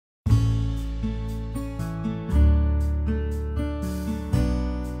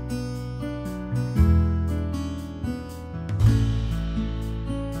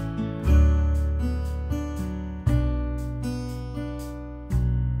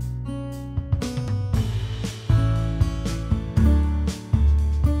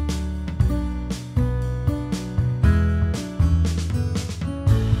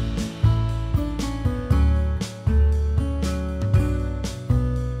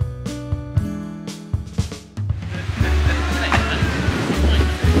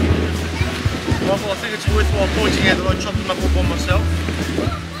I think it's worthwhile pointing out that I chopped them up all by myself.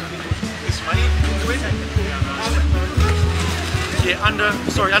 This way, yeah,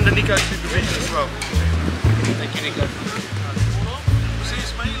 under Nico's supervision as well. Thank you, Nico. See you,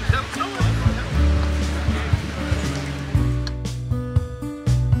 Ismail.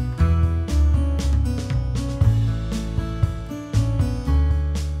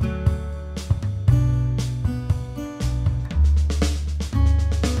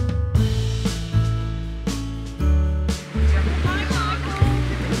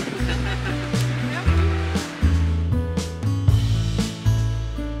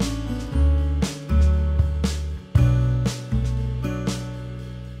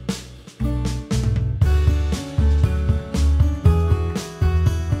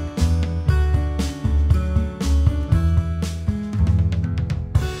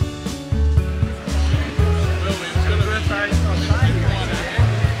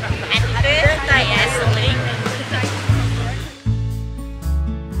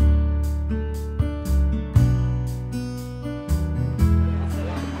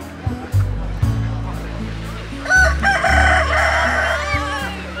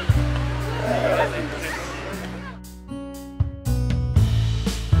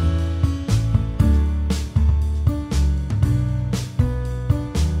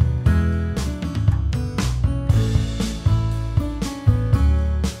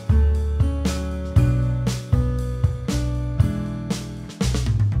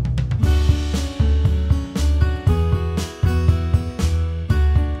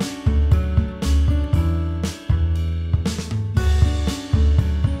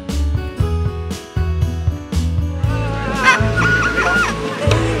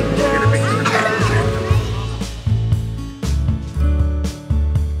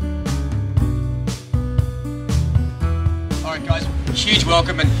 Huge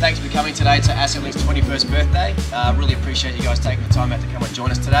welcome and thanks for coming today to Assetlink's 21st birthday. Really appreciate you guys taking the time out to come and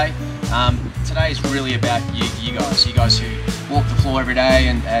join us today. Today is really about you guys who walk the floor every day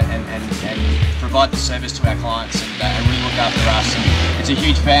and provide the service to our clients and really look after us. And it's a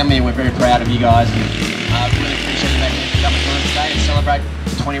huge family and we're very proud of you guys. And, really appreciate you making it come and join us today and celebrate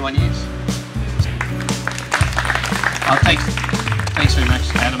 21 years. Thanks very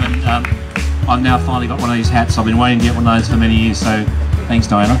much, Adam. And I've now finally got one of these hats. I've been waiting to get one of those for many years, so thanks,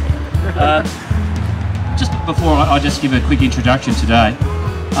 Diana. Just before I just give a quick introduction today,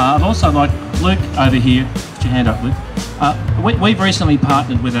 I'd also like Luke over here. Put your hand up, Luke. We've recently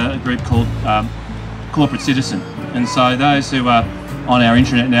partnered with a group called Corporate Citizen, and so those who are on our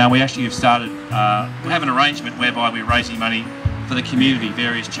intranet now, we actually have started, we have an arrangement whereby we're raising money for the community,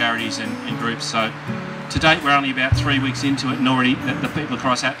 various charities and groups. So to date, we're only about 3 weeks into it, and already the people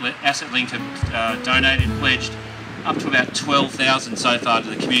across Assetlink have donated, pledged up to about 12,000 so far to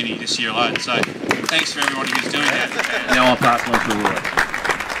the community this year alone. So thanks for everybody who's doing that. Now I'll pass on to Laura.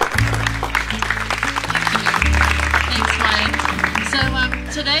 Thanks, Wayne.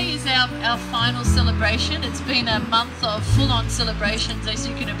 So today is our final celebration. It's been a month of full-on celebrations, as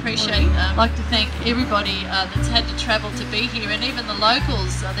you can appreciate. I'd like to thank everybody that's had to travel to be here, and even the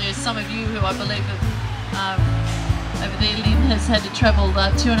locals. There's some of you who I believe have over there, Lynn has had to travel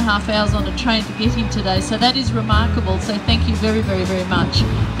 2.5 hours on a train to get in today, so that is remarkable. So thank you very, very, very much.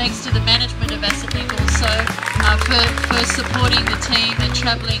 Thanks to the management of Assetlink also for supporting the team and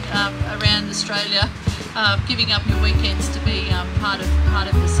travelling around Australia, giving up your weekends to be part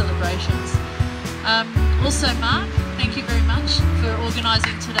of the celebrations. Also, Mark, thank you very much for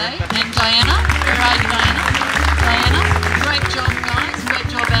organising today, and Diana. Where are you, Diana? Diana, great job, guys. Great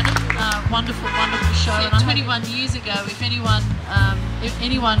job, Adam. Wonderful, wonderful show. And 21 years ago, if anyone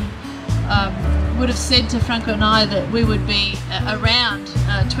would have said to Franco and I that we would be around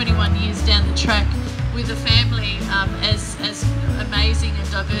 21 years down the track with a family as amazing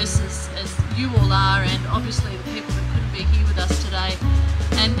and diverse as you all are, and obviously the people that couldn't be here with us today.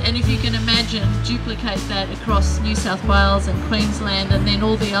 And if you can imagine, duplicate that across New South Wales and Queensland, and then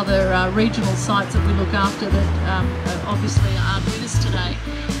all the other regional sites that we look after that obviously aren't with us today.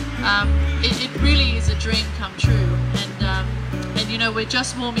 It really is a dream come true, and you know, we're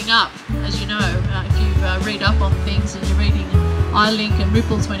just warming up, as you know. If you read up on things and you're reading iLink and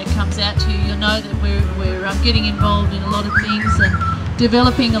Ripples when it comes out to you, you'll know that we're getting involved in a lot of things and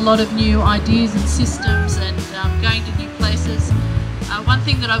developing a lot of new ideas and systems and going to new places. One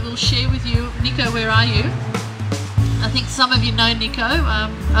thing that I will share with you, Nico, where are you? I think some of you know Nico.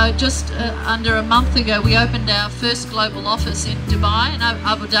 Just under a month ago, we opened our first global office in Dubai and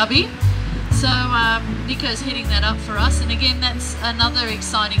Abu Dhabi. So Nico's heading that up for us, and again, that's another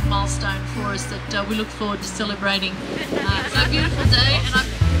exciting milestone for us that we look forward to celebrating. It's a beautiful day,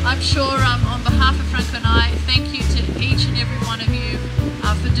 and I'm sure on behalf of Franco and I, thank you to each and every one of you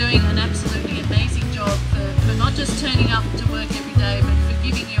for doing an absolutely amazing job, for not just turning up to work every day, but for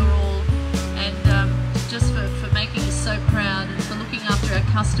giving your all, and just for making us so proud, and for looking after our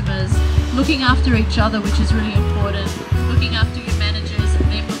customers, looking after each other, which is really important, looking after your